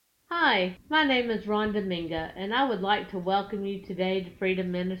Hi, my name is Ron Dominga, and I would like to welcome you today to Freedom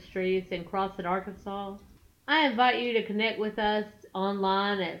Ministries in Crossett, Arkansas. I invite you to connect with us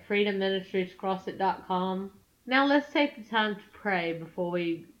online at freedomministriescrossett.com. Now let's take the time to pray before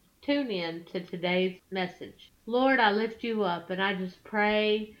we tune in to today's message. Lord, I lift you up and I just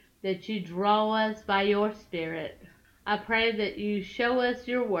pray that you draw us by your Spirit. I pray that you show us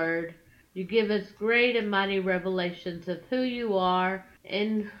your word. You give us great and mighty revelations of who you are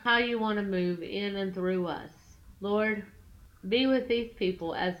and how you want to move in and through us. Lord, be with these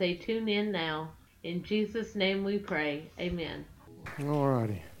people as they tune in now. In Jesus' name we pray. Amen. All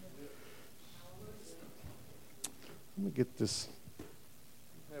righty. Let me get this. I'm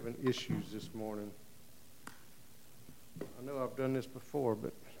having issues this morning. I know I've done this before,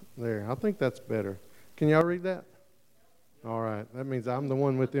 but there. I think that's better. Can y'all read that? All right. That means I'm the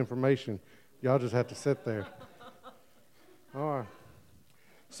one with the information. Y'all just have to sit there. All right.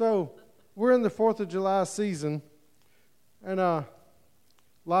 So we're in the 4th of July season, and a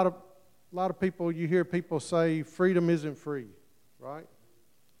lot of people, you hear people say freedom isn't free, right?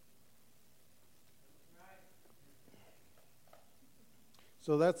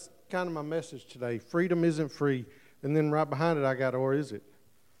 So that's kind of my message today. Freedom isn't free. And then right behind it I got, or is it?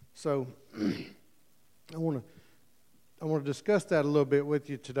 So I want to discuss that a little bit with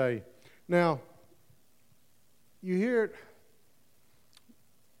you today. Now, you hear it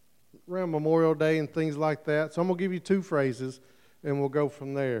around Memorial Day and things like that. So I'm going to give you two phrases and we'll go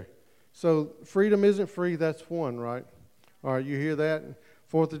from there. So freedom isn't free, that's one, right? All right, you hear that?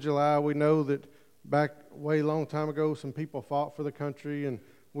 4th of July, we know that back way long time ago, some people fought for the country and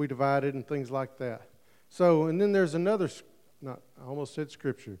we divided and things like that. So, and then there's another, I almost said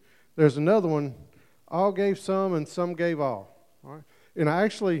scripture. There's another one, all gave some and some gave all. All right? And I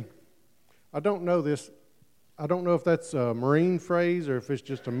don't know this. I don't know if that's a Marine phrase or if it's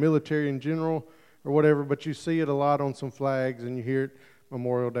just a military in general or whatever, but you see it a lot on some flags and you hear it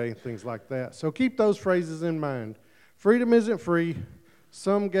Memorial Day and things like that. So keep those phrases in mind. Freedom isn't free.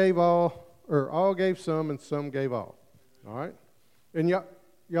 Some gave all, or all gave some and some gave all. All right? And y'all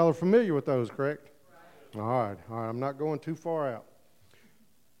are familiar with those, correct? Right. All right. I'm not going too far out.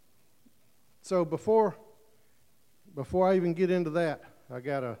 So before I even get into that, I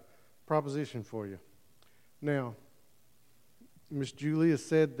got a proposition for you. Now, Miss Julia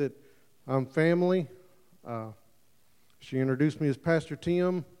said that I'm family. She introduced me as Pastor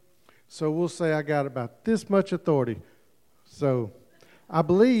Tim. So we'll say I got about this much authority. So I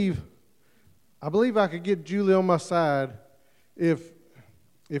believe I could get Julie on my side if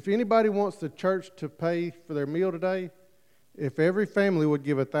anybody wants the church to pay for their meal today, if every family would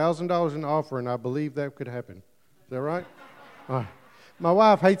give $1,000 in offering, I believe that could happen. Is that right? My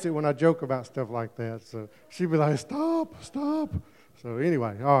wife hates it when I joke about stuff like that, so she'd be like, stop. So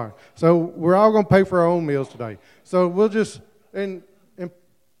anyway, all right. So we're all going to pay for our own meals today. So we'll just, and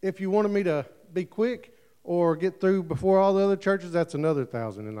if you wanted me to be quick or get through before all the other churches, that's another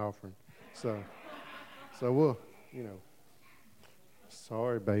 $1,000 in offering. So we'll,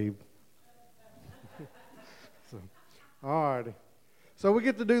 sorry, babe. All righty. So we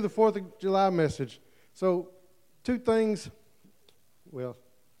get to do the 4th of July message. So two things. Well,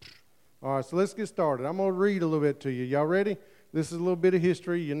 all right, so let's get started. I'm going to read a little bit to you. Y'all ready? This is a little bit of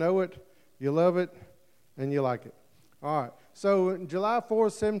history. You know it, you love it, and you like it. All right. So on July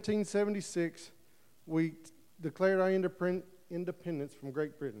 4th, 1776, we declared our independence from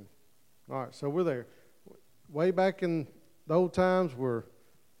Great Britain. All right, so we're there. Way back in the old times,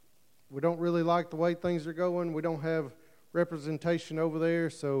 we don't really like the way things are going. We don't have representation over there,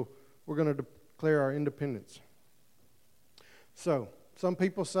 so we're going to declare our independence. So some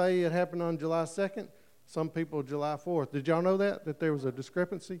people say it happened on July 2nd. Some people July 4th. Did y'all know that there was a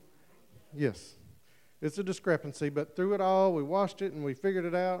discrepancy? Yes. It's a discrepancy, but through it all, we watched it and we figured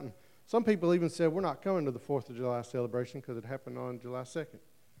it out. And some people even said, we're not coming to the 4th of July celebration because it happened on July 2nd.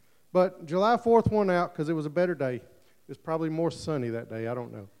 But July 4th won out because it was a better day. It's probably more sunny that day. I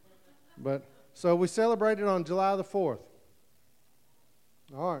don't know. But so we celebrated on July the 4th.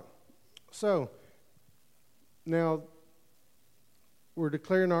 All right. So now we're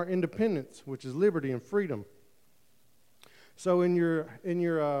declaring our independence, which is liberty and freedom. So in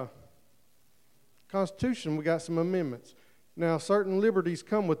your Constitution, we got some amendments. Now, certain liberties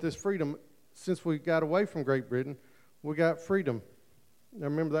come with this freedom. Since we got away from Great Britain, we got freedom. Now,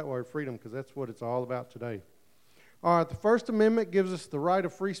 remember that word, freedom, because that's what it's all about today. All right, the First Amendment gives us the right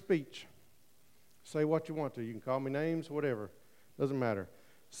of free speech. Say what you want to. You can call me names, whatever. Doesn't matter.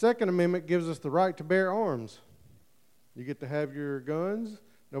 Second Amendment gives us the right to bear arms. You get to have your guns.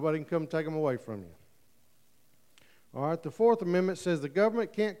 Nobody can come take them away from you. All right, the Fourth Amendment says the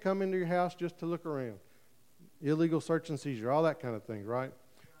government can't come into your house just to look around. Illegal search and seizure, all that kind of thing, right?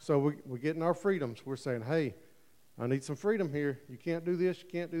 So we're getting our freedoms. We're saying, hey, I need some freedom here. You can't do this, you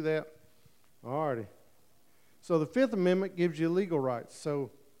can't do that. All righty. So the Fifth Amendment gives you legal rights.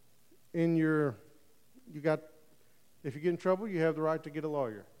 So if you get in trouble, you have the right to get a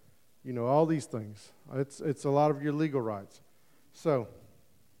lawyer. You know, all these things. It's a lot of your legal rights. So,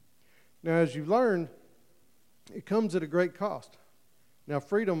 now as you've learned, it comes at a great cost. Now,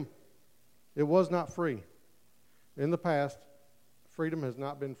 freedom, it was not free. In the past, freedom has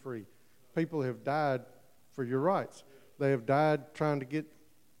not been free. People have died for your rights. They have died trying to get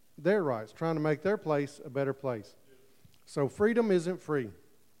their rights, trying to make their place a better place. So freedom isn't free.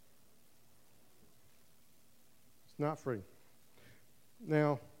 It's not free.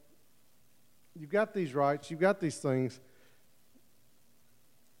 Now, you've got these rights, you've got these things,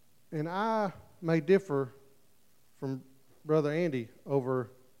 and I may differ from Brother Andy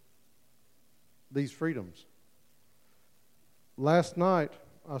over these freedoms. Last night,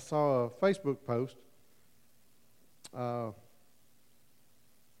 I saw a Facebook post about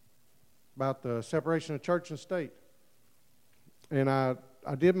the separation of church and state. And I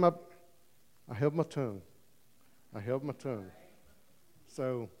held my tongue.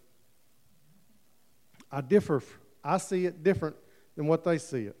 So, I differ. I see it different than what they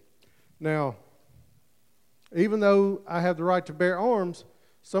see it. Now, even though I have the right to bear arms,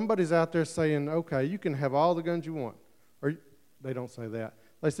 somebody's out there saying, okay, you can have all the guns you want. Or they don't say that.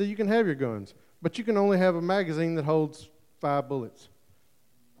 They say you can have your guns, but you can only have a magazine that holds 5 bullets.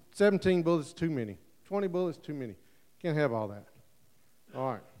 17 bullets too many. 20 bullets too many. Can't have all that.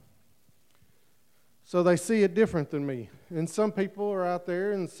 All right. So they see it different than me. And some people are out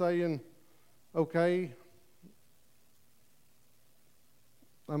there and saying, okay,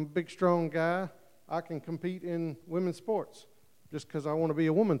 I'm a big, strong guy. I can compete in women's sports just because I want to be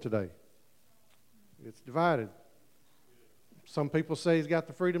a woman today. It's divided. Some people say he's got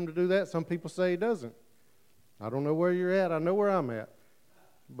the freedom to do that. Some people say he doesn't. I don't know where you're at. I know where I'm at.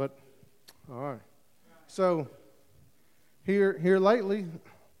 But, all right. So, here lately,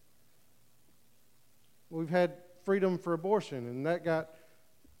 we've had freedom for abortion, and that got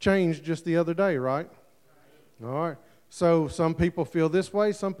changed just the other day, right? All right. So, some people feel this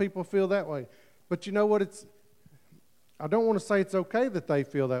way, some people feel that way. But you know what? I don't want to say it's okay that they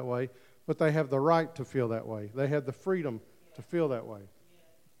feel that way, but they have the right to feel that way. They have the freedom to feel that way.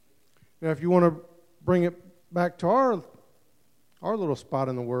 Now, if you want to bring it back to our little spot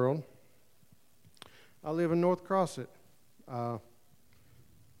in the world, I live in North Crossett.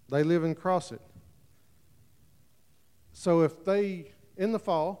 They live in Crossett. So if in the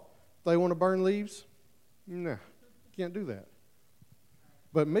fall, they want to burn leaves, nah, can't do that.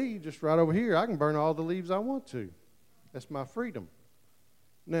 But me, just right over here, I can burn all the leaves I want to. That's my freedom.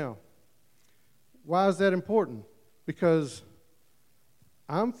 Now, why is that important? Because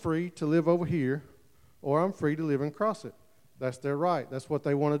I'm free to live over here, or I'm free to live in Crossett. That's their right. That's what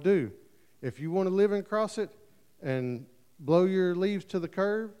they want to do. If you want to live in Crossett and blow your leaves to the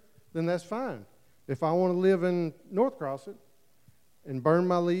curb, then that's fine. If I want to live in North Crossett and burn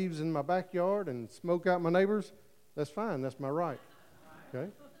my leaves in my backyard and smoke out my neighbors, that's fine. That's my right. Okay.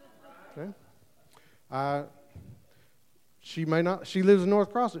 She lives in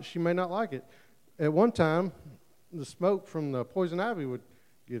North Crossett. She may not like it. At one time, the smoke from the poison ivy would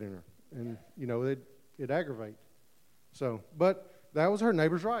get in her, and it'd aggravate. So, but that was her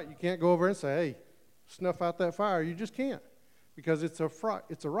neighbor's right. You can't go over and say, "Hey, snuff out that fire." You just can't, because it's a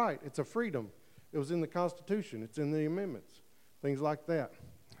right. It's a freedom. It was in the Constitution. It's in the amendments, things like that.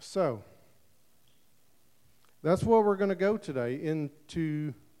 So, that's where we're going to go today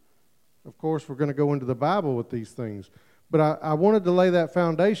into. Of course, we're going to go into the Bible with these things. But I wanted to lay that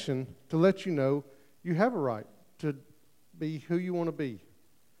foundation to let you know you have a right to be who you want to be.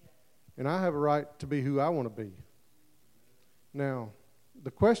 And I have a right to be who I want to be. Now, the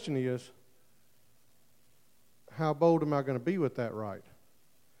question is, how bold am I going to be with that right?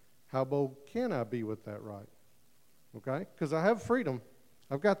 How bold can I be with that right? Okay? Because I have freedom.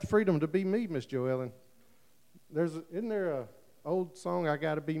 I've got the freedom to be me, Miss Joellen. Isn't there a old song, I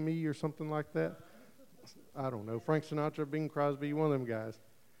Gotta Be Me, or something like that? I don't know. Frank Sinatra, Bing Crosby, one of them guys.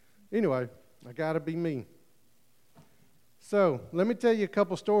 Anyway, I gotta be me. So, let me tell you a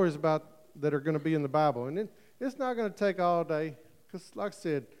couple stories that are going to be in the Bible. And it's not going to take all day, because like I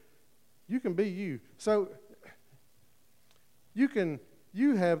said, you can be you. So,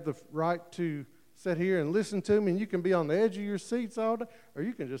 you have the right to sit here and listen to me, and you can be on the edge of your seats all day, or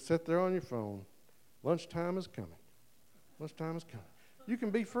you can just sit there on your phone. Lunchtime is coming. You can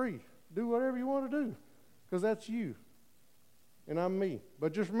be free. Do whatever you want to do. because that's you. And I'm me.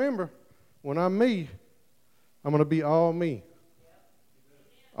 But just remember, when I'm me, I'm going to be all me.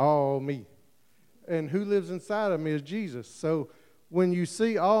 All me. And who lives inside of me is Jesus. So when you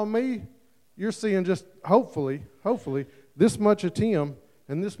see all me, you're seeing just hopefully, this much of Tim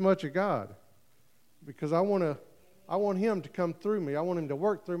and this much of God. Because I want him to come through me. I want him to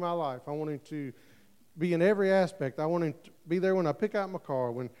work through my life. I want him to be in every aspect. I want him to be there when I pick out my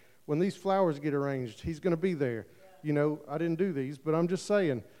car. When these flowers get arranged, he's going to be there. You know, I didn't do these, but I'm just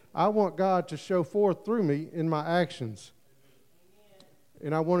saying, I want God to show forth through me in my actions.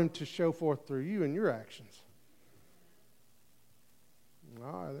 And I want him to show forth through you in your actions.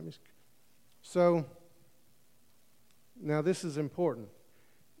 All right, so, now this is important.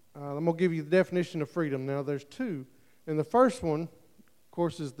 I'm going to give you the definition of freedom. Now, there's two. And the first one, of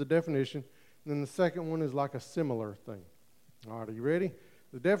course, is the definition. And then the second one is like a similar thing. All right, are you ready?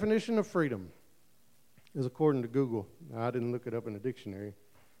 The definition of freedom is according to Google. Now, I didn't look it up in a dictionary.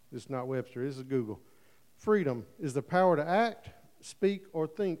 This is not Webster. This is Google. Freedom is the power to act, speak, or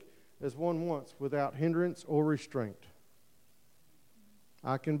think as one wants without hindrance or restraint.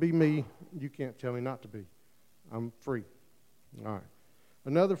 I can be me. You can't tell me not to be. I'm free. All right.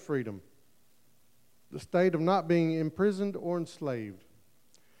 Another freedom, the state of not being imprisoned or enslaved.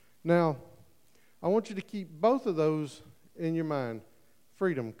 Now, I want you to keep both of those in your mind.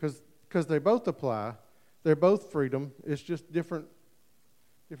 Freedom, because they both apply. They're both freedom. It's just different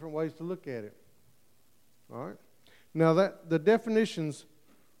ways to look at it. All right. Now, the definitions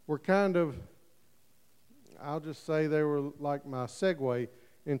were kind of, I'll just say they were like my segue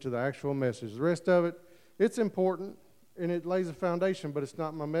into the actual message. The rest of it, it's important, and it lays a foundation, but it's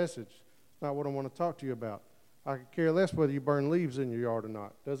not my message. It's not what I want to talk to you about. I could care less whether you burn leaves in your yard or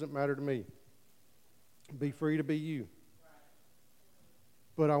not. Doesn't matter to me. Be free to be you.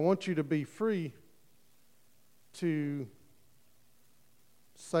 But I want you to be free to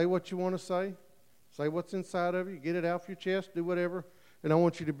say what you want to say what's inside of you, get it off your chest, do whatever. And I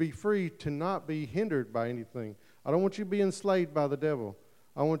want you to be free to not be hindered by anything. I don't want you to be enslaved by the devil.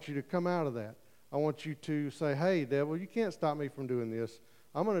 I want you to come out of that. I want you to say, hey, devil, you can't stop me from doing this.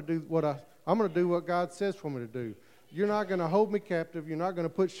 I'm going to do what God says for me to do. You're not going to hold me captive. You're not going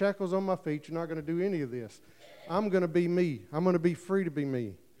to put shackles on my feet. You're not going to do any of this. I'm going to be me. I'm going to be free to be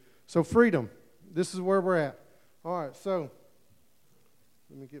me. So freedom, this is where we're at. All right, so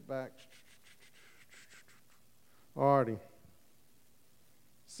let me get back. All righty.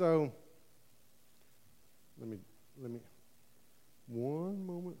 So let me one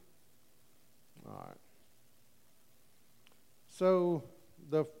moment. All right. So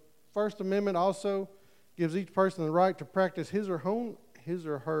the First Amendment also gives each person the right to practice his or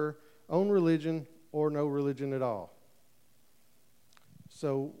her own religion or no religion at all.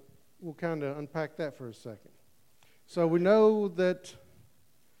 So we'll kind of unpack that for a second. So we know that,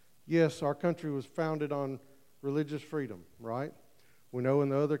 yes, our country was founded on religious freedom, right? We know in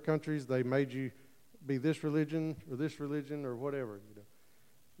the other countries they made you be this religion or whatever. You know.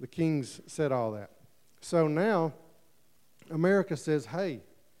 The kings said all that. So now America says, hey,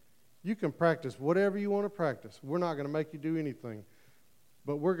 you can practice whatever you want to practice. We're not going to make you do anything.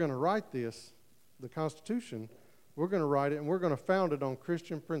 But we're going to write this, the Constitution, we're going to write it, and we're going to found it on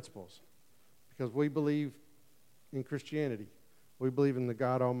Christian principles because we believe in Christianity. We believe in the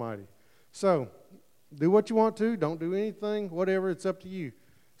God Almighty. So do what you want to. Don't do anything, whatever. It's up to you.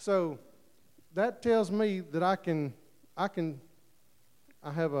 So that tells me that I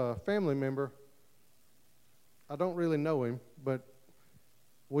have a family member. I don't really know him, but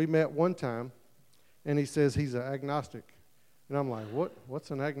we met one time, and he says he's an agnostic. And I'm like,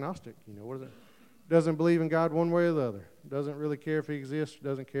 what's an agnostic? You know, what is it? Doesn't believe in God one way or the other. Doesn't really care if he exists.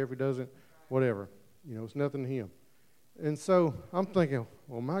 Doesn't care if he doesn't. Whatever. You know, it's nothing to him. And so I'm thinking,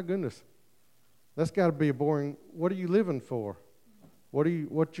 well, my goodness, that's got to be a boring. What are you living for?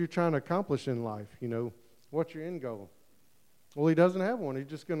 What you're trying to accomplish in life? You know, what's your end goal? Well, he doesn't have one. He's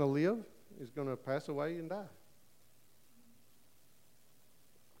just going to live. He's going to pass away and die.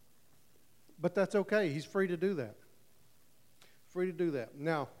 But that's okay. He's free to do that. Free to do that.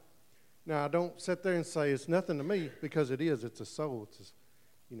 Now I don't sit there and say it's nothing to me because it is. It's a soul.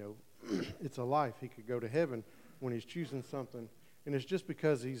 It's a life. He could go to heaven when he's choosing something. And it's just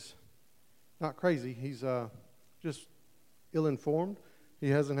because he's not crazy. He's just ill-informed. He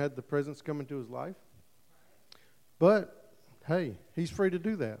hasn't had the presence come into his life. But, hey, he's free to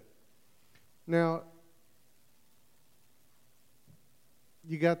do that. Now,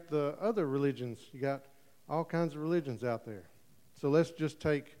 you got the other religions. You got all kinds of religions out there. So let's just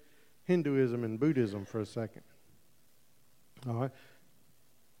take Hinduism and Buddhism for a second. All right.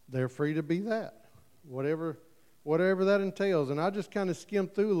 They're free to be that. whatever that entails. And I just kind of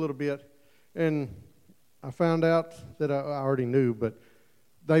skimmed through a little bit, and I found out that I already knew, but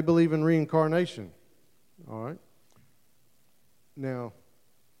they believe in reincarnation. All right. Now,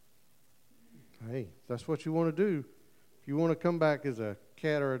 hey, if that's what you want to do. If you want to come back as a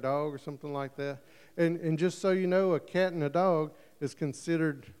cat or a dog or something like that, and just so you know, a cat and a dog is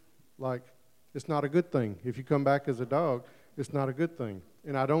considered like it's not a good thing. If you come back as a dog, it's not a good thing.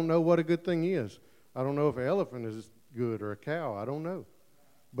 And I don't know what a good thing is. I don't know if an elephant is good or a cow. I don't know.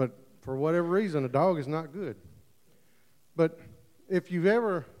 But for whatever reason, a dog is not good. But if you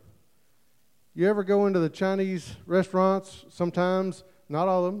ever go into the Chinese restaurants, sometimes, not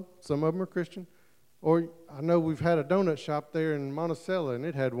all of them, some of them are Christian, or I know we've had a donut shop there in Monticello, and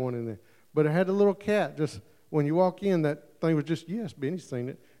it had one in there. But it had a little cat. Just when you walk in, that thing was just, yes, Benny's seen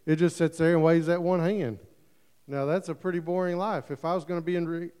it. It just sits there and waves that one hand. Now, that's a pretty boring life. If I was going to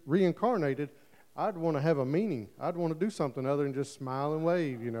be reincarnated, I'd want to have a meaning. I'd want to do something other than just smile and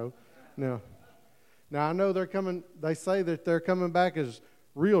wave, you know. Now I know they say that they're coming back as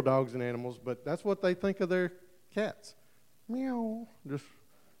real dogs and animals, but that's what they think of their cats. Meow.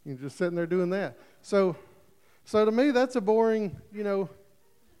 You're just sitting there doing that. So to me, that's a boring, you know,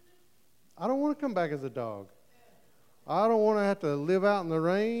 I don't want to come back as a dog. I don't want to have to live out in the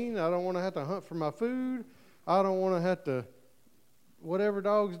rain. I don't want to have to hunt for my food. I don't want to have to, whatever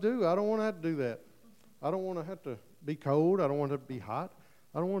dogs do, I don't want to have to do that. I don't want to have to be cold. I don't want to be hot.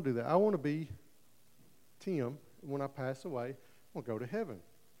 I don't want to do that. I want to be Tim. When I pass away, I want to go to heaven,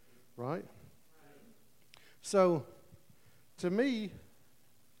 right? So, to me,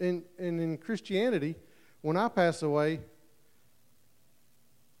 in Christianity, when I pass away,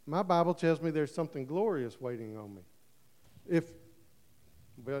 my Bible tells me there's something glorious waiting on me.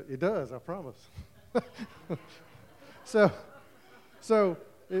 Well, it does, I promise. So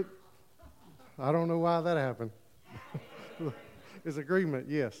I don't know why that happened. It's agreement,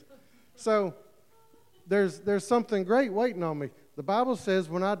 yes. So there's something great waiting on me. The Bible says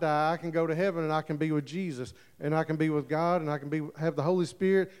when I die, I can go to heaven and I can be with Jesus, and I can be with God, and I can have the Holy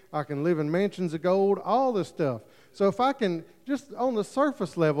Spirit. I can live in mansions of gold, all this stuff. So if I can, just on the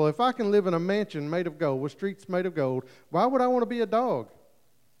surface level, if I can live in a mansion made of gold, with streets made of gold, why would I want to be a dog?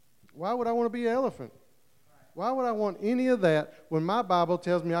 Why would I want to be an elephant? Why would I want any of that when my Bible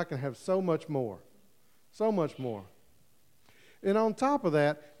tells me I can have so much more? So much more. And on top of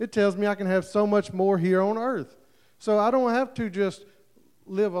that, it tells me I can have so much more here on earth. So I don't have to just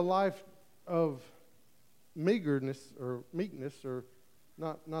live a life of meagerness or meekness or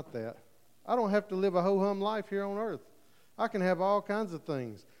not that. I don't have to live a ho-hum life here on earth. I can have all kinds of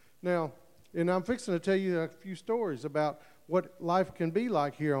things. Now, and I'm fixing to tell you a few stories about what life can be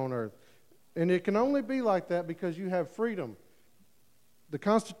like here on earth. And it can only be like that because you have freedom. The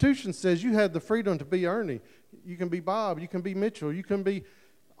Constitution says you have the freedom to be Ernie. You can be Bob. You can be Mitchell. You can be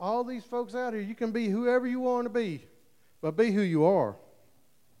all these folks out here. You can be whoever you want to be, but be who you are.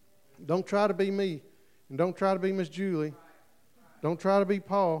 Don't try to be me, and don't try to be Miss Julie. Don't try to be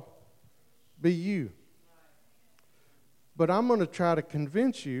Paul. Be you. But I'm going to try to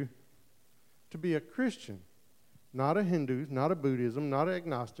convince you to be a Christian, not a Hindu, not a Buddhism, not an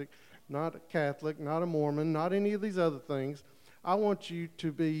agnostic, not a Catholic, not a Mormon, not any of these other things. I want you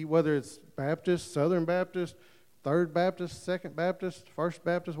to be, whether it's Baptist, Southern Baptist, Third Baptist, Second Baptist, First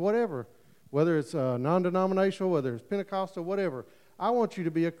Baptist, whatever, whether it's non-denominational, whether it's Pentecostal, whatever. I want you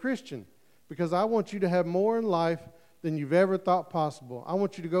to be a Christian because I want you to have more in life than you've ever thought possible. I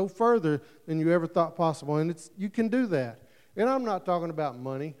want you to go further than you ever thought possible, and you can do that. And I'm not talking about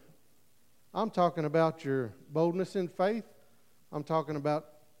money. I'm talking about your boldness in faith. I'm talking about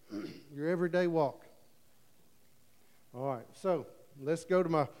your everyday walk. All right, so let's go to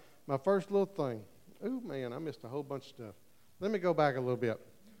my first little thing. Ooh, man, I missed a whole bunch of stuff. Let me go back a little bit.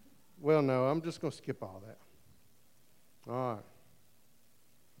 Well, no, I'm just going to skip all that. All right.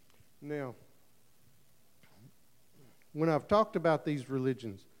 Now, when I've talked about these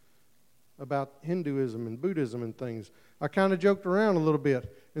religions, about Hinduism and Buddhism and things, I kind of joked around a little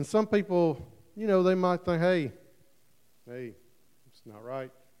bit. And some people, you know, they might think, hey, it's not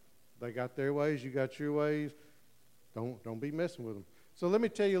right. They got their ways, you got your ways. Don't be messing with them. So let me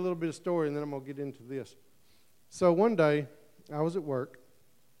tell you a little bit of story, and then I'm going to get into this. So one day, I was at work,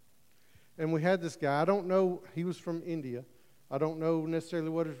 and we had this guy. I don't know, he was from India. I don't know necessarily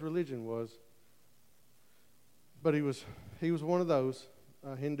what his religion was, but he was one of those,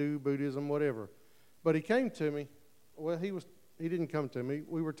 Hindu, Buddhism, whatever. But he came to me. Well, he didn't come to me.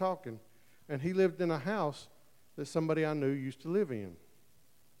 We were talking, and he lived in a house that somebody I knew used to live in.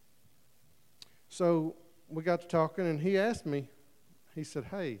 So we got to talking, and he asked me, he said,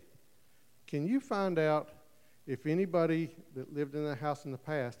 hey, can you find out if anybody that lived in that house in the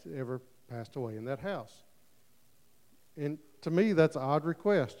past ever passed away in that house? And to me, that's an odd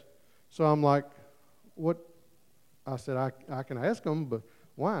request. So I'm like, what? I said, I can ask them, but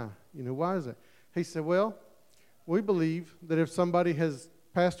why? Why is it? He said, well, we believe that if somebody has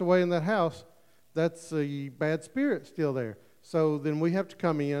passed away in that house, that's a bad spirit still there. So then we have to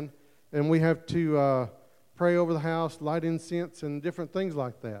come in and we have to pray over the house, light incense, and different things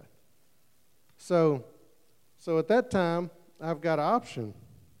like that. So at that time, I've got an option.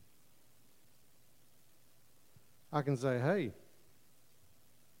 I can say, hey,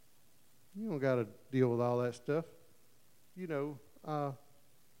 you don't got to deal with all that stuff.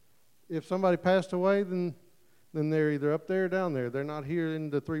 If somebody passed away, then they're either up there or down there. They're not here in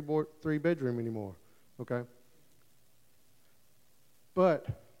the three bedroom anymore, okay? But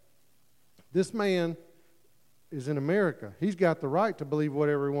this man is in America. He's got the right to believe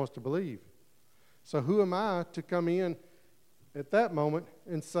whatever he wants to believe. So who am I to come in at that moment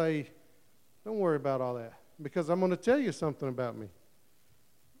and say, don't worry about all that, because I'm going to tell you something about me.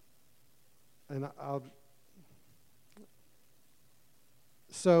 And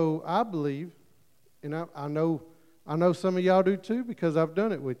So I believe, and I know some of y'all do too, because I've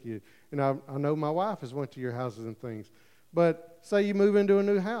done it with you. And I know my wife has went to your houses and things. But say you move into a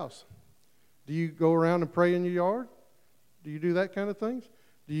new house. Do you go around and pray in your yard? Do you do that kind of things?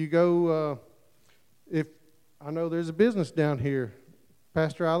 Do you go, if I know there's a business down here.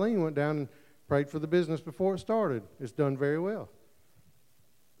 Pastor Eileen went down and prayed for the business before it started. It's done very well.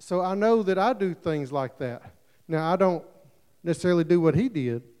 So I know that I do things like that. Now, I don't necessarily do what he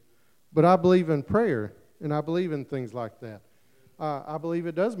did, but I believe in prayer, and I believe in things like that. I believe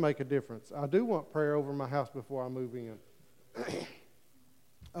it does make a difference. I do want prayer over my house before I move in.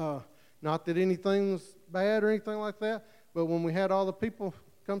 Not that anything's bad or anything like that, but when we had all the people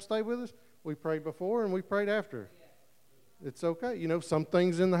come stay with us, we prayed before and we prayed after. It's okay. Some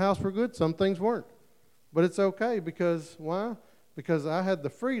things in the house were good, some things weren't. But it's okay because, why? Because I had the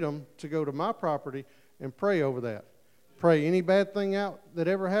freedom to go to my property and pray over that. Pray any bad thing out that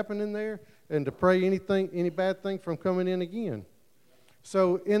ever happened in there, and to pray any bad thing from coming in again.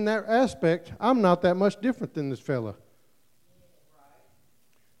 So in that aspect, I'm not that much different than this fella.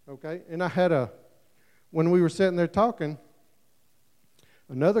 Okay? And I had when we were sitting there talking,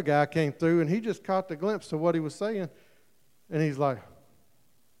 another guy came through, and he just caught the glimpse of what he was saying, and he's like,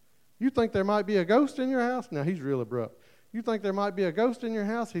 you think there might be a ghost in your house? Now, he's real abrupt. You think there might be a ghost in your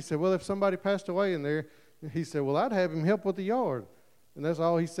house? He said, well, if somebody passed away in there, he said, well, I'd have him help with the yard. And that's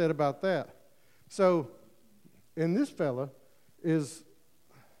all he said about that. So, and this fella is,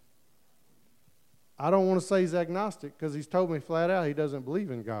 I don't want to say he's agnostic, because he's told me flat out he doesn't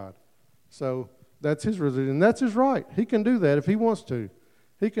believe in God. So that's his religion. That's his right. He can do that if he wants to.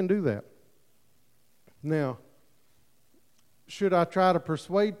 He can do that. Now, should I try to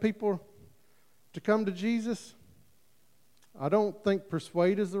persuade people to come to Jesus? I don't think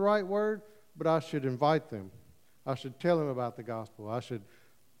persuade is the right word, but I should invite them. I should tell them about the gospel. I should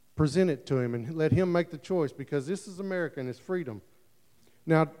present it to him and let him make the choice, because this is America and it's freedom.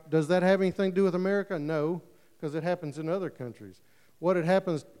 Now, does that have anything to do with America? No, because it happens in other countries. What it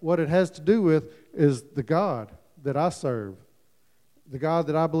has to do with is the God that I serve, the God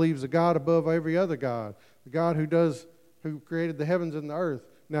that I believe is a God above every other God, the God who created the heavens and the earth.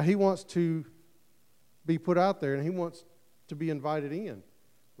 Now, he wants to be put out there, and he wants to be invited in,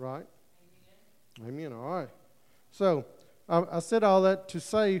 right? Amen. All right. So I said all that to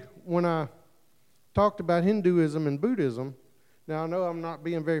say, when I talked about Hinduism and Buddhism, now I know I'm not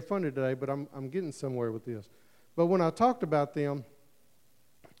being very funny today, but I'm getting somewhere with this. But when I talked about them,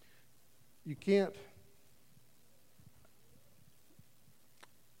 you can't,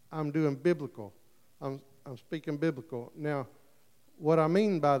 I'm doing biblical. I'm speaking biblical. Now, what I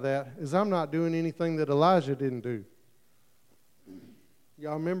mean by that is I'm not doing anything that Elijah didn't do.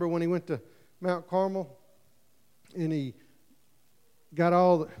 Y'all remember when he went to Mount Carmel and he got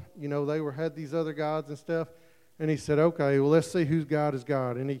all, had these other gods and stuff, and he said, okay, well, let's see whose God is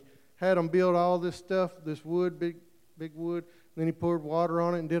God. And he had them build all this stuff, this wood, big wood, and then he poured water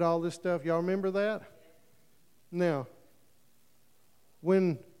on it and did all this stuff. Y'all remember that? Now,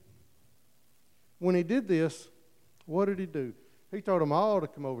 when he did this, what did he do? He told them all to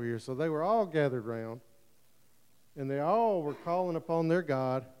come over here, so they were all gathered around, and they all were calling upon their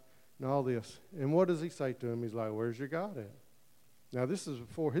God and all this. And what does he say to them? He's like, where's your God at? Now, this is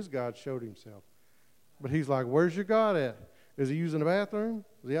before his God showed himself. But he's like, where's your God at? Is he using the bathroom?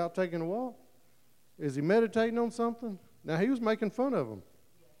 Is he out taking a walk? Is he meditating on something? Now, he was making fun of them.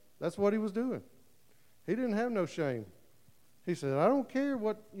 That's what he was doing. He didn't have no shame. He said, I don't care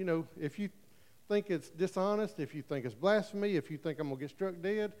what, if you think it's dishonest, if you think it's blasphemy, if you think I'm going to get struck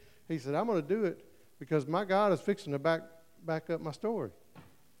dead, he said, I'm going to do it because my God is fixing to back up my story.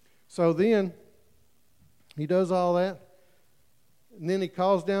 So then he does all that, and then he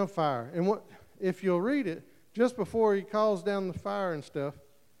calls down fire. And what, if you'll read it, just before he calls down the fire and stuff,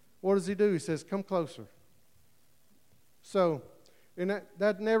 what does he do? He says, come closer. So, and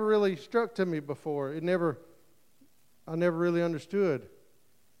that never really struck to me before. I never really understood.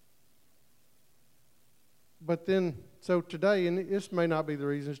 But then, so today, and this may not be the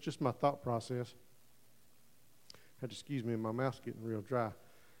reason, it's just my thought process. Had to excuse me, my mouth's getting real dry.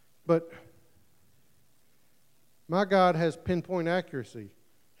 But my God has pinpoint accuracy.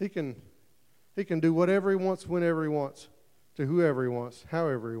 He can do whatever he wants, whenever he wants, to whoever he wants,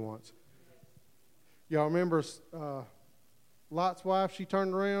 however he wants. Y'all remember Lot's wife? She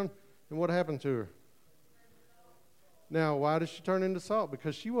turned around, and what happened to her? Now, why did she turn into salt?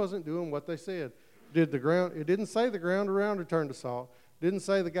 Because she wasn't doing what they said. It didn't say the ground around her turned to salt. It didn't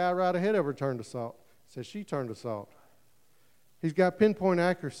say the guy right ahead of her turned to salt. It says she turned to salt. He's got pinpoint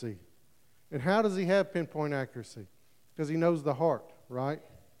accuracy. And how does he have pinpoint accuracy? Because he knows the heart, right?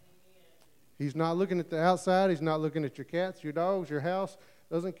 He's not looking at the outside. He's not looking at your cats, your dogs, your house.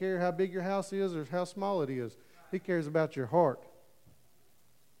 Doesn't care how big your house is or how small it is. He cares about your heart.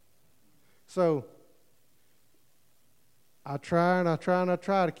 So, I try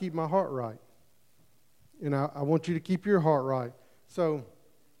to keep my heart right. And I want you to keep your heart right. So,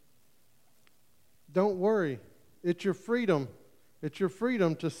 don't worry. It's your freedom. It's your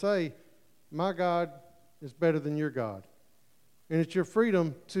freedom to say, my God is better than your God. And it's your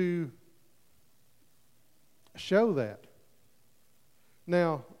freedom to show that.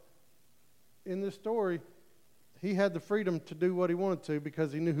 Now, in this story, he had the freedom to do what he wanted to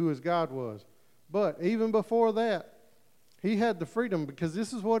because he knew who his God was. But even before that, he had the freedom because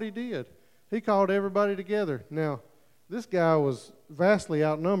this is what he did. He called everybody together. Now, this guy was vastly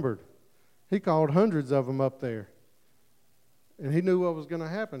outnumbered. He called hundreds of them up there. And he knew what was going to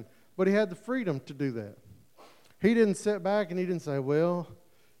happen. But he had the freedom to do that. He didn't sit back and he didn't say, well,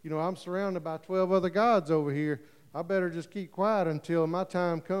 I'm surrounded by 12 other gods over here. I better just keep quiet until my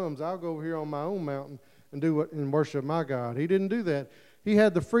time comes. I'll go over here on my own mountain and worship my God. He didn't do that. He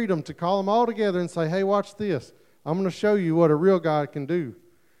had the freedom to call them all together and say, hey, watch this. I'm going to show you what a real God can do.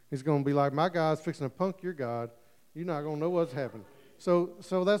 He's going to be like, my God's fixing to punk your God. You're not going to know what's happened. So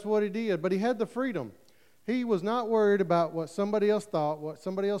that's what he did. But he had the freedom. He was not worried about what somebody else thought, what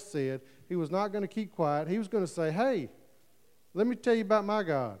somebody else said. He was not going to keep quiet. He was going to say, hey, let me tell you about my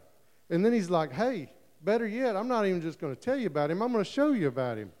God. And then he's like, hey, better yet, I'm not even just going to tell you about him. I'm going to show you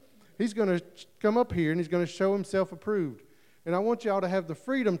about him. He's going to come up here and he's going to show himself approved. And I want y'all to have the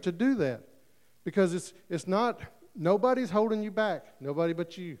freedom to do that. Because it's not, nobody's holding you back. Nobody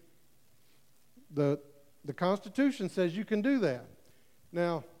but you. The Constitution says you can do that.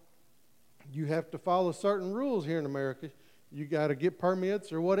 Now, you have to follow certain rules here in America. You got to get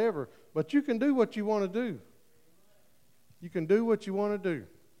permits or whatever. But you can do what you want to do. You can do what you want to do.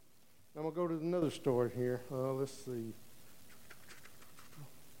 I'm going to go to another story here. Let's see.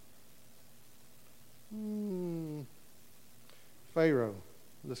 Pharaoh.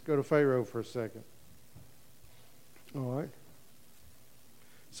 Let's go to Pharaoh for a second. All right.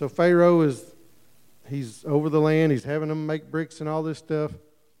 So Pharaoh he's over the land. He's having them make bricks and all this stuff.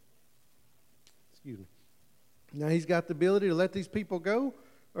 Excuse me. Now he's got the ability to let these people go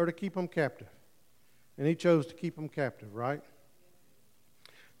or to keep them captive. And he chose to keep them captive, right?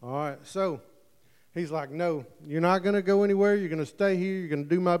 All right. So he's like, no, you're not going to go anywhere. You're going to stay here. You're going to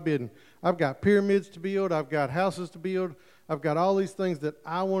do my bidding. I've got pyramids to build. I've got houses to build. I've got all these things that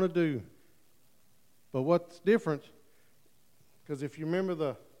I want to do. But what's different, because if you remember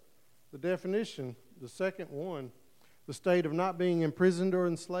the definition, the second one, the state of not being imprisoned or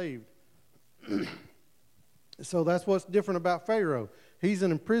enslaved. So that's what's different about Pharaoh. He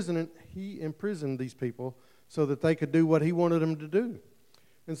imprisoned these people so that they could do what he wanted them to do.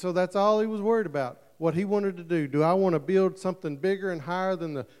 And so that's all he was worried about, what he wanted to do. Do I want to build something bigger and higher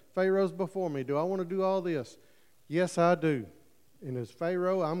than the pharaohs before me? Do I want to do all this? Yes, I do. And as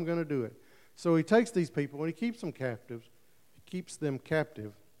Pharaoh, I'm going to do it. So he takes these people and he keeps them captive. He keeps them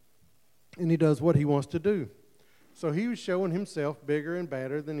captive. And he does what he wants to do. So he was showing himself bigger and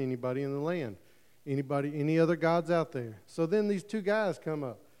badder than anybody in the land. Any other gods out there. So then these two guys come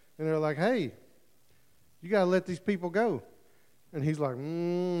up. And they're like, hey, you got to let these people go. And he's like,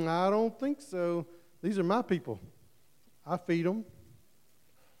 I don't think so. These are my people. I feed them.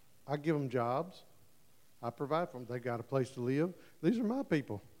 I give them jobs. I provide for them. They got a place to live. These are my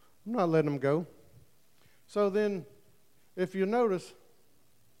people. I'm not letting them go. So then, if you notice,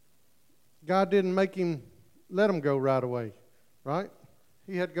 God didn't make him let him go right away, right?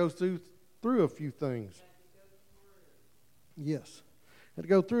 He had to go through a few things. Yes, had to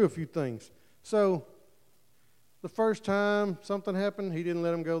go through a few things. So the first time something happened, he didn't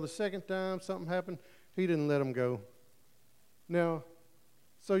let him go. The second time something happened, he didn't let him go. Now,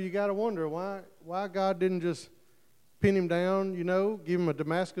 so you got to wonder why God didn't just pin him down, give him a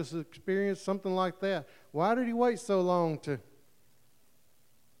Damascus experience, something like that. Why did he wait so long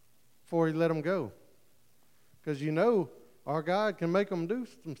before he let him go? Because our God can make him do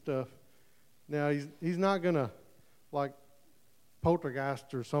some stuff. Now, he's not going to, like,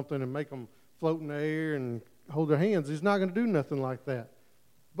 poltergeist or something and make them float in the air and hold their hands. He's not going to do nothing like that.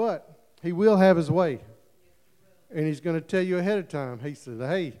 But he will have his way. And he's going to tell you ahead of time. He said,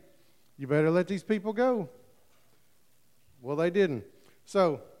 hey, you better let these people go. Well, they didn't.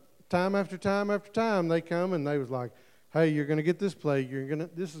 So time after time after time, they come and they was like, hey, you're going to get this plague.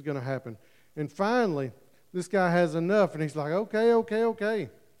 This is going to happen. And finally, this guy has enough. And he's like, okay.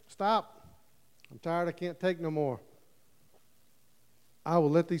 Stop. I'm tired. I can't take no more. I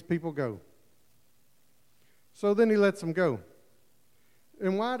will let these people go. So then he lets them go.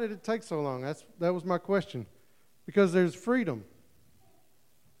 And why did it take so long? That was my question. Because there's freedom.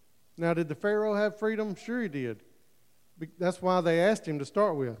 Now, did the Pharaoh have freedom? Sure he did. That's why they asked him to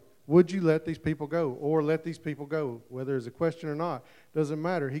start with. Would you let these people go? Or let these people go? Whether it's a question or not. Doesn't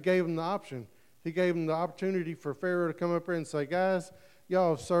matter. He gave them the option. He gave them the opportunity for Pharaoh to come up here and say, guys,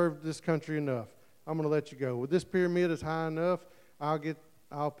 y'all have served this country enough. I'm going to let you go. Well, this pyramid is high enough.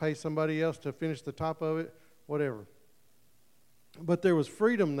 I'll pay somebody else to finish the top of it. Whatever. But there was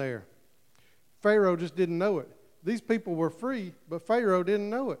freedom there. Pharaoh just didn't know it. These people were free, but Pharaoh didn't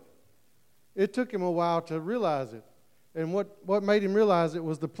know it. It took him a while to realize it. And what made him realize it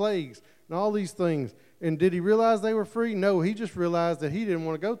was the plagues and all these things. And did he realize they were free? No, he just realized that he didn't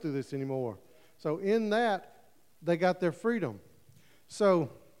want to go through this anymore. So in that, they got their freedom.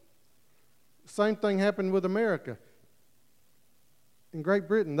 So same thing happened with America. In Great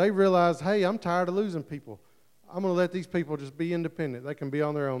Britain, they realized, hey, I'm tired of losing people. I'm going to let these people just be independent. They can be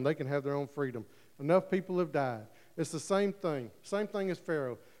on their own. They can have their own freedom. Enough people have died. It's the same thing. Same thing as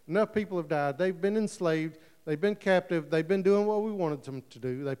Pharaoh. Enough people have died. They've been enslaved. They've been captive. They've been doing what we wanted them to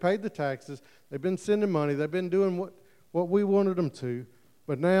do. They paid the taxes. They've been sending money. They've been doing what we wanted them to.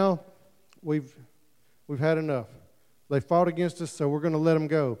 But now we've had enough. They fought against us, so we're going to let them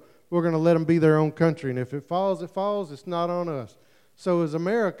go. We're going to let them be their own country. And if it falls, it falls. It's not on us. So as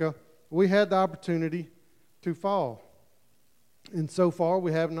America, we had the opportunity to fall. And so far,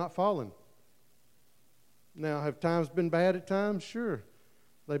 we have not fallen. Now, have times been bad at times? Sure,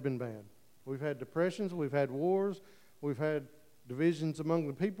 they've been bad. We've had depressions, we've had wars, we've had divisions among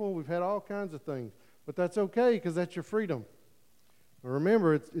the people, we've had all kinds of things. But that's okay, because that's your freedom. And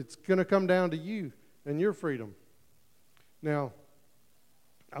remember, it's going to come down to you and your freedom. Now,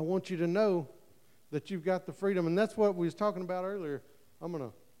 I want you to know that you've got the freedom, and that's what we was talking about earlier. I'm going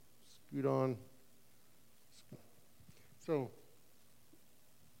to scoot on. So,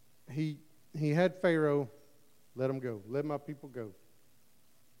 he had Pharaoh let him go. Let my people go.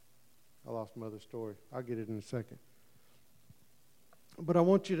 I lost my other story. I'll get it in a second. But I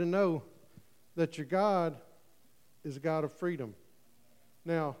want you to know that your God is a God of freedom.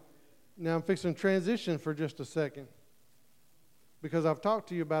 Now I'm fixing to transition for just a second, because I've talked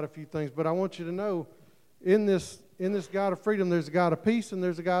to you about a few things, but I want you to know in this God of freedom, there's a God of peace and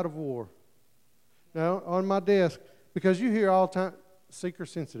there's a God of war. Now, on my desk, because you hear all the time, seeker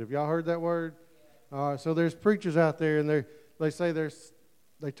sensitive. Y'all heard that word? All right, so there's preachers out there, and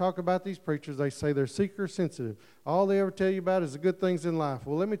they talk about these preachers. They say they're seeker sensitive. All they ever tell you about is the good things in life.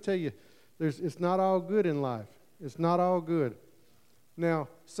 Well, let me tell you, it's not all good in life. It's not all good. Now,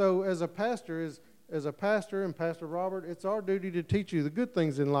 so as a pastor and Pastor Robert, it's our duty to teach you the good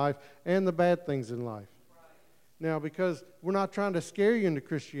things in life and the bad things in life. Now, because we're not trying to scare you into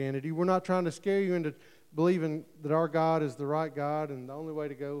Christianity. We're not trying to scare you into believing that our God is the right God and the only way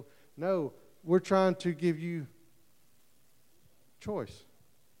to go. No, we're trying to give you choice.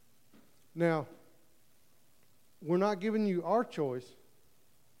 Now, we're not giving you our choice,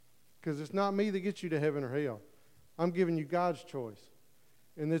 because it's not me that gets you to heaven or hell. I'm giving you God's choice.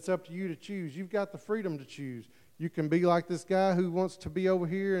 And it's up to you to choose. You've got the freedom to choose. You can be like this guy who wants to be over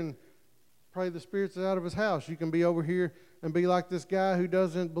here and pray the spirits out of his house. You can be over here and be like this guy who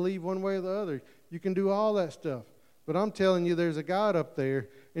doesn't believe one way or the other. You can do all that stuff. But I'm telling you, there's a God up there,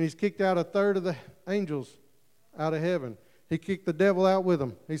 and he's kicked out a third of the angels out of heaven. He kicked the devil out with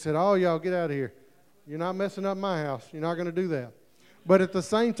them. He said, oh, y'all, get out of here. You're not messing up my house. You're not going to do that. But at the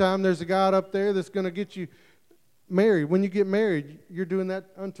same time, there's a God up there that's going to get you. married. When you get married, you're doing that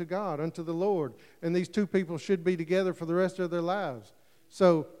unto God, unto the Lord. And these two people should be together for the rest of their lives.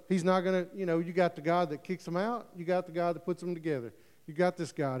 So he's not going to, you got the God that kicks them out. You got the God that puts them together. You got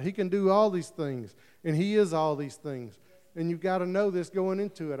this God. He can do all these things, and he is all these things. And you've got to know this going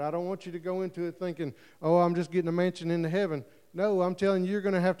into it. I don't want you to go into it thinking, oh, I'm just getting a mansion into heaven. No, I'm telling you, you're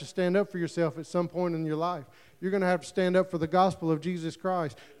going to have to stand up for yourself at some point in your life. You're going to have to stand up for the gospel of Jesus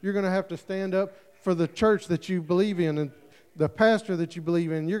Christ. You're going to have to stand up for the church that you believe in and the pastor that you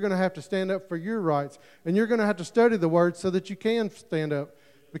believe in. You're going to have to stand up for your rights. And you're going to have to study the word so that you can stand up.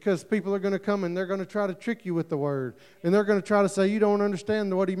 Because people are going to come and they're going to try to trick you with the word. And they're going to try to say, you don't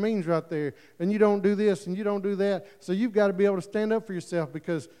understand what he means right there. And you don't do this and you don't do that. So you've got to be able to stand up for yourself,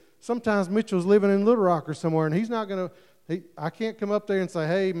 because sometimes Mitchell's living in Little Rock or somewhere, and he's not going to, I can't come up there and say,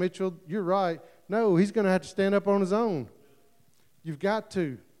 hey, Mitchell, you're right. No, he's going to have to stand up on his own. You've got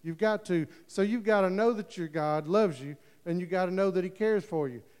to. You've got to. So you've got to know that your God loves you, and you've got to know that he cares for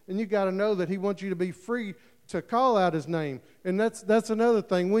you. And you've got to know that he wants you to be free to call out his name. And that's another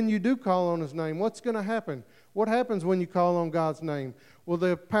thing. When you do call on his name, what's going to happen? What happens when you call on God's name? Well,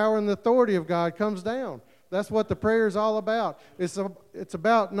 the power and the authority of God comes down. That's what the prayer is all about. It's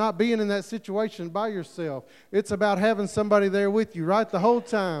about not being in that situation by yourself. It's about having somebody there with you right the whole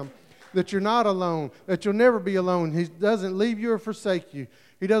time, that you're not alone, that you'll never be alone. He doesn't leave you or forsake you.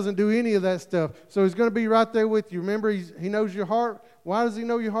 He doesn't do any of that stuff. So he's going to be right there with you. Remember, he knows your heart. Why does he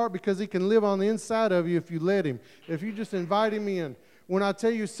know your heart? Because he can live on the inside of you if you let him. If you just invite him in. When I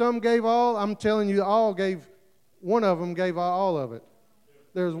tell you some gave all, I'm telling you one of them gave all of it.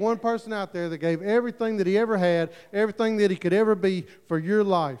 There's one person out there that gave everything that he ever had, everything that he could ever be for your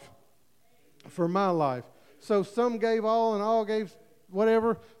life, for my life. So some gave all and all gave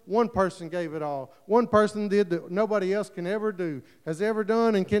whatever. One person gave it all. One person did that nobody else can ever do, has ever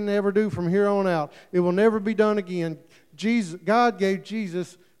done, and can never do from here on out. It will never be done again. God gave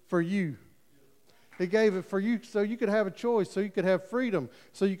Jesus for you. He gave it for you so you could have a choice, so you could have freedom,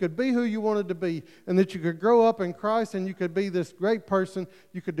 so you could be who you wanted to be, and that you could grow up in Christ and you could be this great person.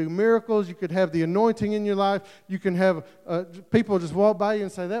 You could do miracles. You could have the anointing in your life. You can have people just walk by you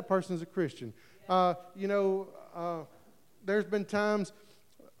and say, that person's a Christian. There's been times,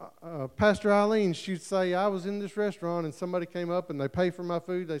 Pastor Eileen, she'd say, I was in this restaurant and somebody came up and they paid for my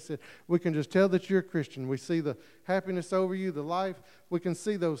food. They said, we can just tell that you're a Christian. We see the happiness over you, the life. We can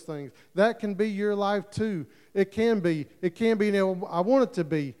see those things. That can be your life too. It can be. It can be. Now, I want it to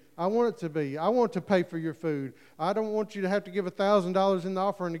be. I want it to be. I want to pay for your food. I don't want you to have to give $1,000 in the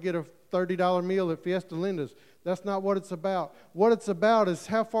offering to get a $30 meal at Fiesta Linda's. That's not what it's about. What it's about is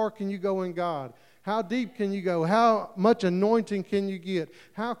how far can you go in God? How deep can you go? How much anointing can you get?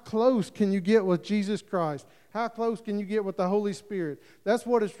 How close can you get with Jesus Christ? How close can you get with the Holy Spirit? That's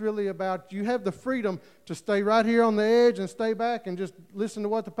what it's really about. You have the freedom to stay right here on the edge and stay back and just listen to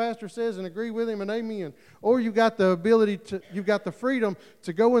what the pastor says and agree with him and amen. Or you've got the freedom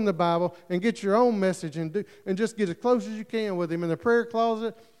to go in the Bible and get your own message and just get as close as you can with him in the prayer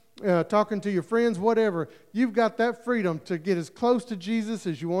closet, talking to your friends, whatever. You've got that freedom to get as close to Jesus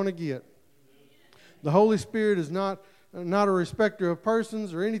as you want to get. The Holy Spirit is not a respecter of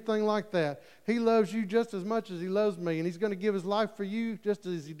persons or anything like that. He loves you just as much as he loves me, and he's going to give his life for you just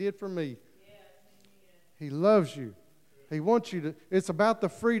as he did for me. He loves you. He wants you to. It's about the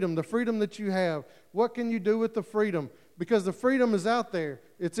freedom that you have. What can you do with the freedom? Because the freedom is out there.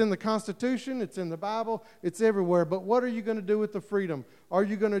 It's in the Constitution. It's in the Bible. It's everywhere. But what are you going to do with the freedom? Are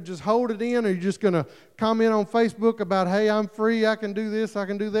you going to just hold it in? Or are you just going to comment on Facebook about, hey, I'm free, I can do this, I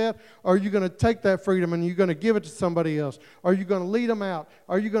can do that? Or are you going to take that freedom and you're going to give it to somebody else? Are you going to lead them out?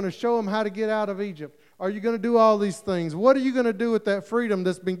 Are you going to show them how to get out of Egypt? Are you going to do all these things? What are you going to do with that freedom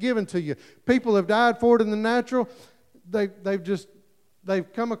that's been given to you? People have died for it in the natural.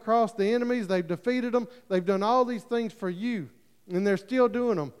 They've come across the enemies. They've defeated them. They've done all these things for you, and they're still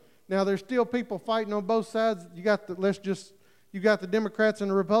doing them. Now, there's still people fighting on both sides. You got the Democrats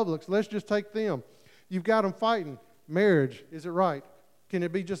and the Republicans. Let's just take them. You've got them fighting. Marriage, is it right? Can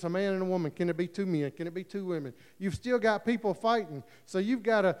it be just a man and a woman? Can it be two men? Can it be two women? You've still got people fighting. So you've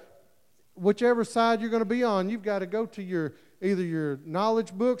got to, whichever side you're going to be on, you've got to go to either your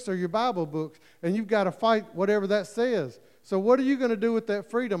knowledge books or your Bible books, and you've got to fight whatever that says. So what are you going to do with that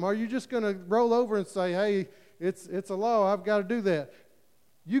freedom? Are you just going to roll over and say, hey, it's a law, I've got to do that?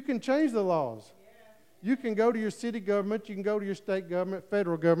 You can change the laws. You can go to your city government, you can go to your state government,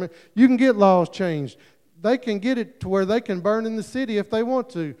 federal government. You can get laws changed. They can get it to where they can burn in the city if they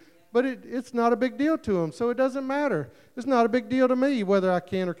want to. But it's not a big deal to them, so it doesn't matter. It's not a big deal to me whether I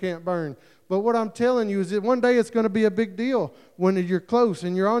can or can't burn. But what I'm telling you is that one day it's going to be a big deal when you're close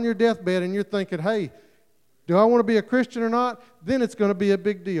and you're on your deathbed and you're thinking, hey, Do I want to be a Christian or not? Then it's going to be a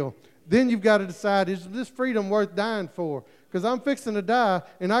big deal. Then you've got to decide, is this freedom worth dying for? Because I'm fixing to die,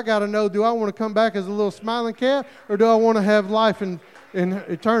 and I got to know, do I want to come back as a little smiling cat, or do I want to have life in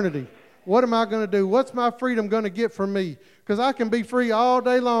eternity? What am I going to do? What's my freedom going to get from me? Because I can be free all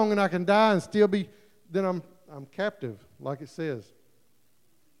day long, and I can die and still be, then I'm captive, like it says.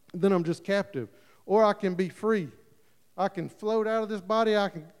 Then I'm just captive. Or I can be free. I can float out of this body.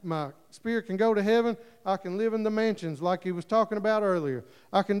 My spirit can go to heaven. I can live in the mansions like he was talking about earlier.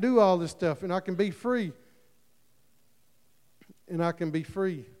 I can do all this stuff, and I can be free. And I can be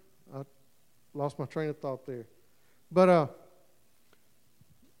free. I lost my train of thought there. But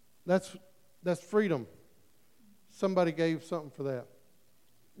that's freedom. Somebody gave something for that.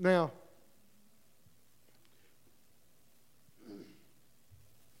 Now,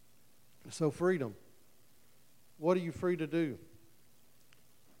 so freedom. What are you free to do?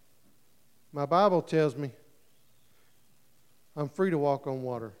 My Bible tells me I'm free to walk on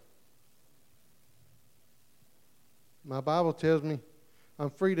water. My Bible tells me I'm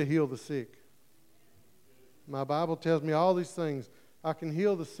free to heal the sick. My Bible tells me all these things. I can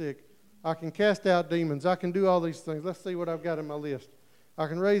heal the sick. I can cast out demons. I can do all these things. Let's see what I've got in my list. I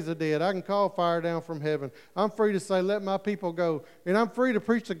can raise the dead. I can call fire down from heaven. I'm free to say, let my people go. And I'm free to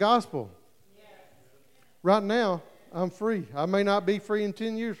preach the gospel. Right now, I'm free. I may not be free in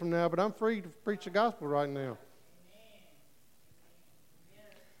 10 years from now, but I'm free to preach the gospel right now.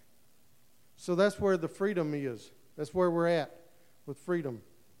 So that's where the freedom is. That's where we're at with freedom.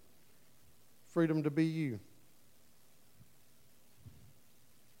 Freedom to be you.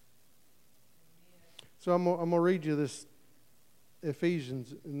 So I'm going to read you this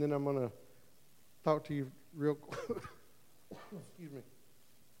Ephesians, and then I'm going to talk to you real quick. Excuse me.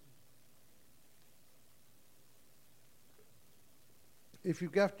 If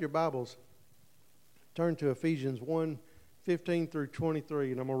you've got your Bibles, turn to Ephesians 1:15 through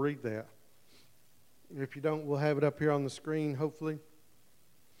 23, and I'm going to read that. If you don't, we'll have it up here on the screen, hopefully.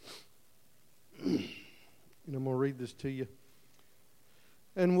 And I'm going to read this to you.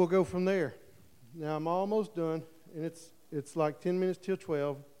 And we'll go from there. Now, I'm almost done, and it's like 10 minutes till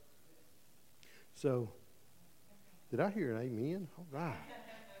 12. So, did I hear an amen? All right.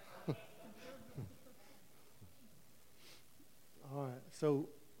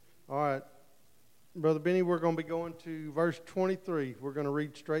 All right. Brother Benny, we're going to be going to verse 23. We're going to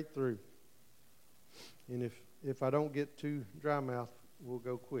read straight through. And if I don't get too dry mouth, we'll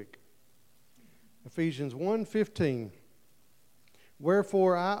go quick. Ephesians 1:15.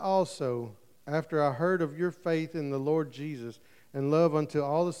 Wherefore I also, after I heard of your faith in the Lord Jesus and love unto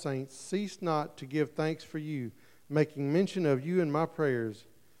all the saints, cease not to give thanks for you, making mention of you in my prayers.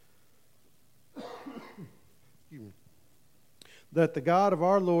 Excuse me. That the God of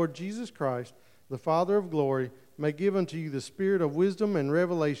our Lord Jesus Christ, the Father of glory, may give unto you the spirit of wisdom and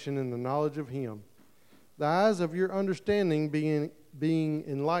revelation in the knowledge of him, the eyes of your understanding being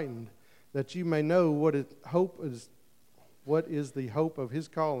enlightened, that you may know what is the hope of his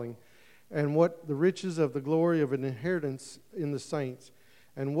calling, and what the riches of the glory of an inheritance in the saints,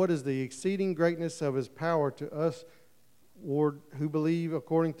 and what is the exceeding greatness of his power to us who believe,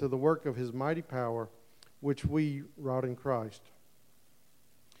 according to the work of his mighty power, which we wrought in Christ,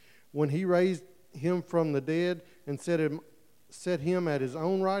 when he raised him from the dead and set him at his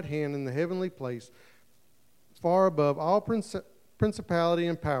own right hand in the heavenly place, far above all principality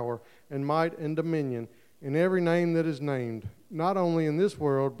and power and might and dominion, in every name that is named, not only in this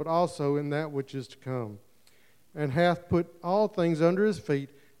world, but also in that which is to come, and hath put all things under his feet,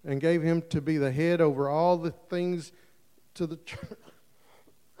 and gave him to be the head over all the things to the church.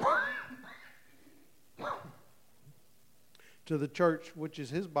 To the church, which is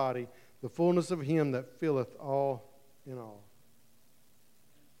his body, the fullness of him that filleth all in all.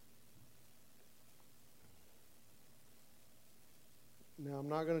 Now, I'm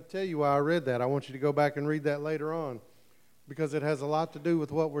not going to tell you why I read that. I want you to go back and read that later on, because it has a lot to do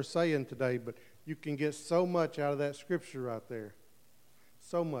with what we're saying today, but you can get so much out of that scripture right there.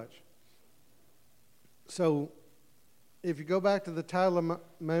 So much. So, if you go back to the title of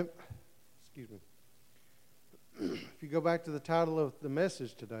if you go back to the title of the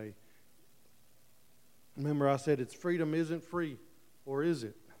message today, remember I said it's freedom isn't free, or is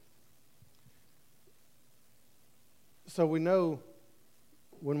it? So we know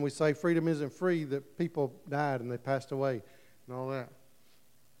when we say freedom isn't free that people died and they passed away and all that.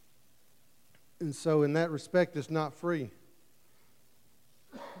 And so in that respect, it's not free.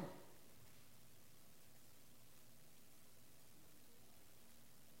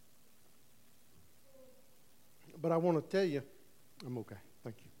 But I want to tell you, I'm okay,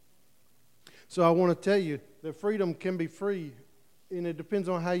 thank you. So I want to tell you that freedom can be free, and it depends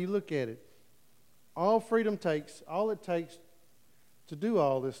on how you look at it. All it takes to do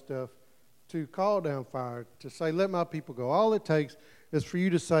all this stuff, to call down fire, to say, let my people go, all it takes is for you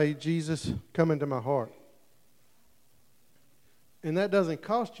to say, Jesus, come into my heart. And that doesn't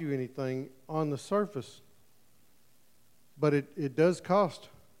cost you anything on the surface, but it does cost.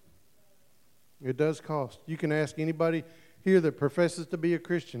 It does cost. You can ask anybody here that professes to be a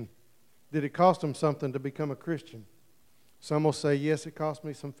Christian, did it cost them something to become a Christian? Some will say, yes, it cost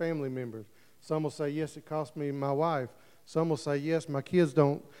me some family members. Some will say, yes, it cost me my wife. Some will say, yes, my kids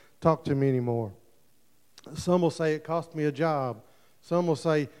don't talk to me anymore. Some will say, it cost me a job. Some will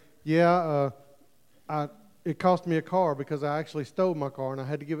say, yeah, it cost me a car because I actually stole my car and I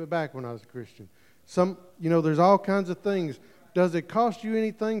had to give it back when I was a Christian. There's all kinds of things. Does it cost you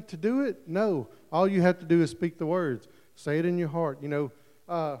anything to do it? No. All you have to do is speak the words. Say it in your heart.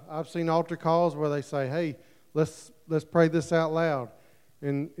 I've seen altar calls where they say, hey, let's pray this out loud.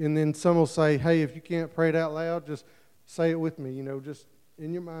 And then some will say, hey, if you can't pray it out loud, just say it with me, just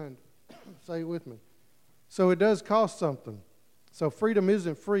in your mind. Say it with me. So it does cost something. So freedom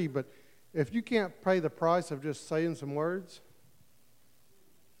isn't free, but if you can't pay the price of just saying some words,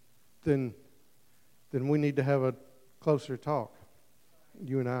 then we need to have a closer talk,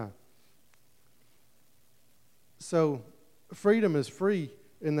 you and I. So freedom is free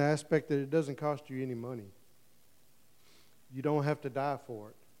in the aspect that it doesn't cost you any money. You don't have to die for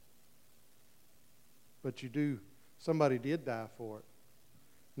it. But you do. Somebody did die for it.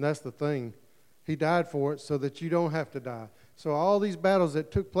 And that's the thing. He died for it so that you don't have to die. So all these battles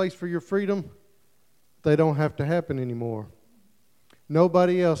that took place for your freedom, they don't have to happen anymore.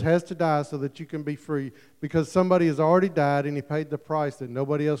 Nobody else has to die so that you can be free, because somebody has already died and he paid the price that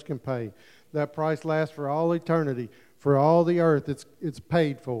nobody else can pay. That price lasts for all eternity, for all the earth. It's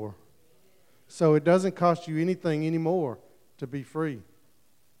paid for. So it doesn't cost you anything anymore to be free.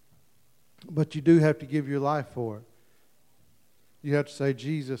 But you do have to give your life for it. You have to say,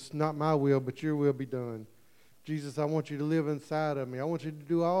 Jesus, not my will, but your will be done. Jesus, I want you to live inside of me. I want you to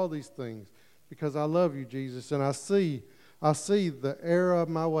do all these things because I love you, Jesus. And I see the error of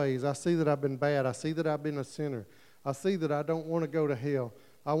my ways. I see that I've been bad. I see that I've been a sinner. I see that I don't want to go to hell.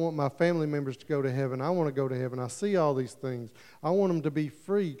 I want my family members to go to heaven. I want to go to heaven. I see all these things. I want them to be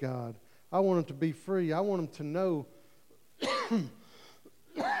free, God. I want them to be free. I want them to know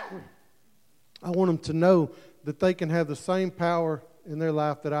I want them to know that they can have the same power in their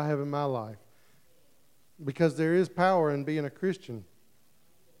life that I have in my life. Because there is power in being a Christian.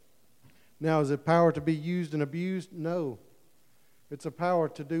 Now, is it power to be used and abused? No. It's a power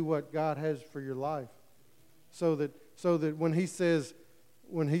to do what God has for your life. So that when he says,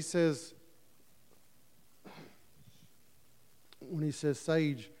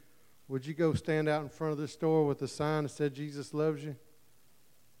 Sage, would you go stand out in front of this store with a sign that said Jesus loves you?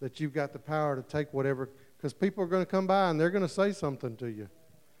 That you've got the power to take whatever, because people are going to come by and they're going to say something to you.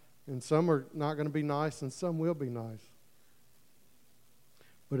 And some are not going to be nice and some will be nice.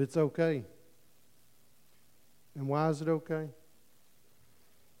 But it's okay. And why is it okay?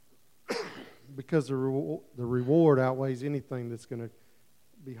 Because the reward outweighs anything that's going to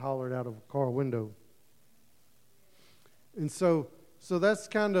be hollered out of a car window. And so that's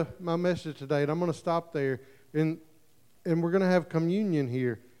kind of my message today. And I'm going to stop there. And we're going to have communion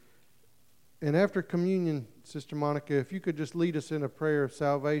here. And after communion, Sister Monica, if you could just lead us in a prayer of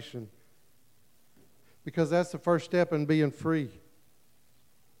salvation. Because that's the first step in being free,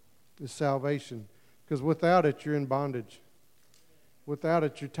 is salvation. Because without it, you're in bondage. Without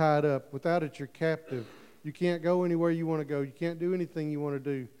it, you're tied up. Without it, you're captive. You can't go anywhere you want to go. You can't do anything you want to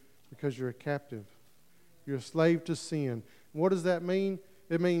do because you're a captive. You're a slave to sin. What does that mean?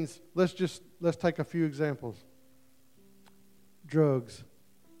 It means, let's take a few examples. Drugs.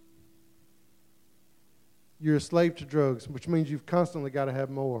 You're a slave to drugs, which means you've constantly got to have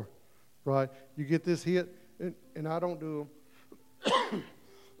more, right? You get this hit, and I don't do them.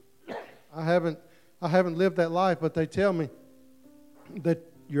 I haven't lived that life, but they tell me that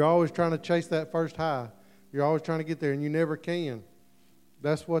you're always trying to chase that first high. You're always trying to get there, and you never can.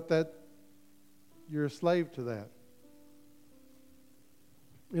 That's you're a slave to that.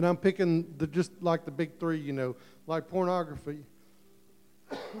 And I'm picking just like the big three, like pornography.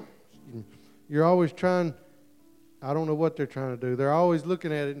 You're always trying, I don't know what they're trying to do. They're always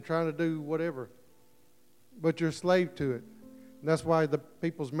looking at it and trying to do whatever. But you're a slave to it. And that's why the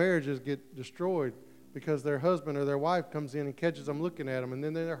people's marriages get destroyed, because their husband or their wife comes in and catches them looking at them, and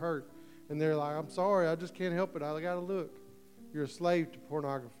then they're hurt. And they're like, I'm sorry, I just can't help it. I got to look. You're a slave to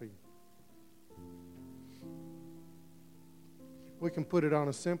pornography. We can put it on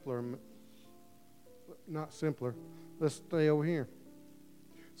a simpler not simpler. Let's stay over here.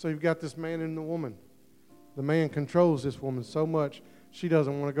 So you've got this man and the woman. The man controls this woman so much she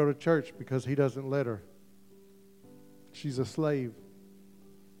doesn't want to go to church because he doesn't let her. She's a slave.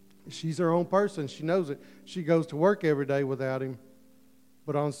 She's her own person. She knows it. She goes to work every day without him.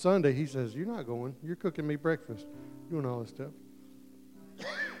 But on Sunday, he says, "You're not going. You're cooking me breakfast." Doing all this stuff.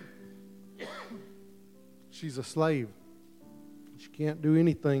 She's a slave. She can't do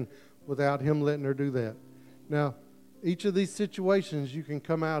anything without him letting her do that. Now, each of these situations you can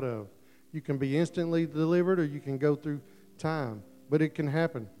come out of. You can be instantly delivered or you can go through time. But it can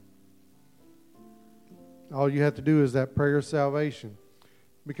happen. All you have to do is that prayer of salvation.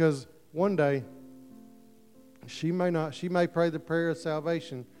 Because one day, she may pray the prayer of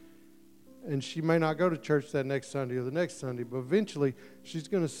salvation and she may not go to church that next Sunday or the next Sunday, but eventually she's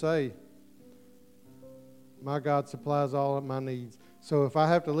going to say, "My God supplies all of my needs." So if I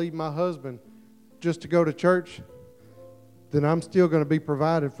have to leave my husband just to go to church, then I'm still going to be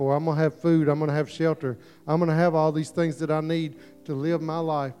provided for. I'm going to have food. I'm going to have shelter. I'm going to have all these things that I need to live my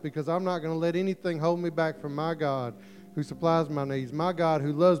life, because I'm not going to let anything hold me back from my God who supplies my needs, my God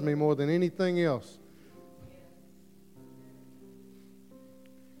who loves me more than anything else.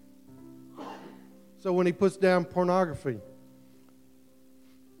 So when he puts down pornography,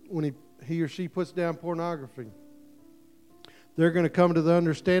 when he or she puts down pornography, they're going to come to the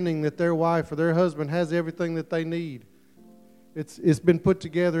understanding that their wife or their husband has everything that they need. It's been put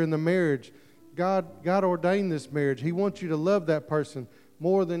together in the marriage. God ordained this marriage. He wants you to love that person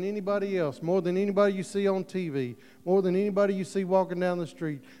more than anybody else, more than anybody you see on TV, more than anybody you see walking down the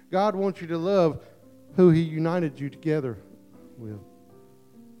street. God wants you to love who He united you together with.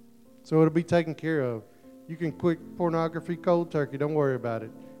 So it'll be taken care of. You can quit pornography cold turkey. Don't worry about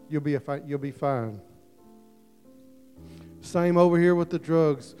it. You'll be fine. Same over here with the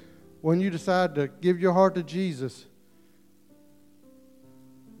drugs. When you decide to give your heart to Jesus,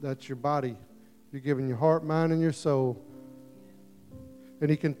 that's your body. You're giving your heart, mind, and your soul. And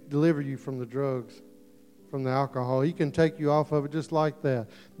He can deliver you from the drugs, from the alcohol. He can take you off of it just like that.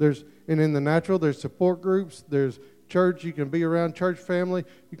 And in the natural, there's support groups. There's church. You can be around church family.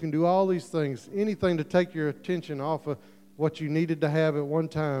 You can do all these things. Anything to take your attention off of what you needed to have at one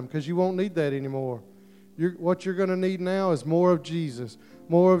time, because you won't need that anymore. What you're going to need now is more of Jesus,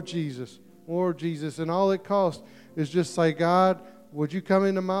 more of Jesus, more of Jesus. And all it costs is just say, "God, would you come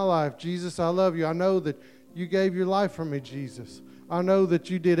into my life? Jesus, I love you. I know that you gave your life for me, Jesus. I know that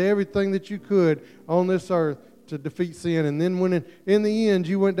you did everything that you could on this earth to defeat sin. And then when in the end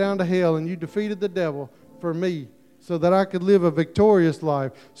you went down to hell and you defeated the devil for me, so that I could live a victorious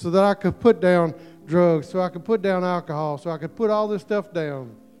life, so that I could put down drugs, so I could put down alcohol, so I could put all this stuff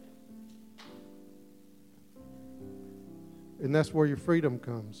down." And that's where your freedom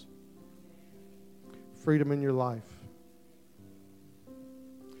comes. Freedom in your life.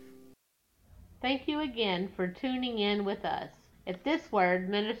 Thank you again for tuning in with us. If this word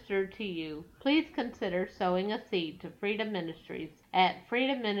ministered to you, please consider sowing a seed to Freedom Ministries at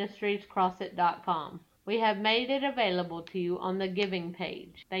freedomministriescrossit.com. We have made it available to you on the giving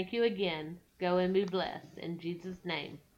page. Thank you again. Go and be blessed. In Jesus' name.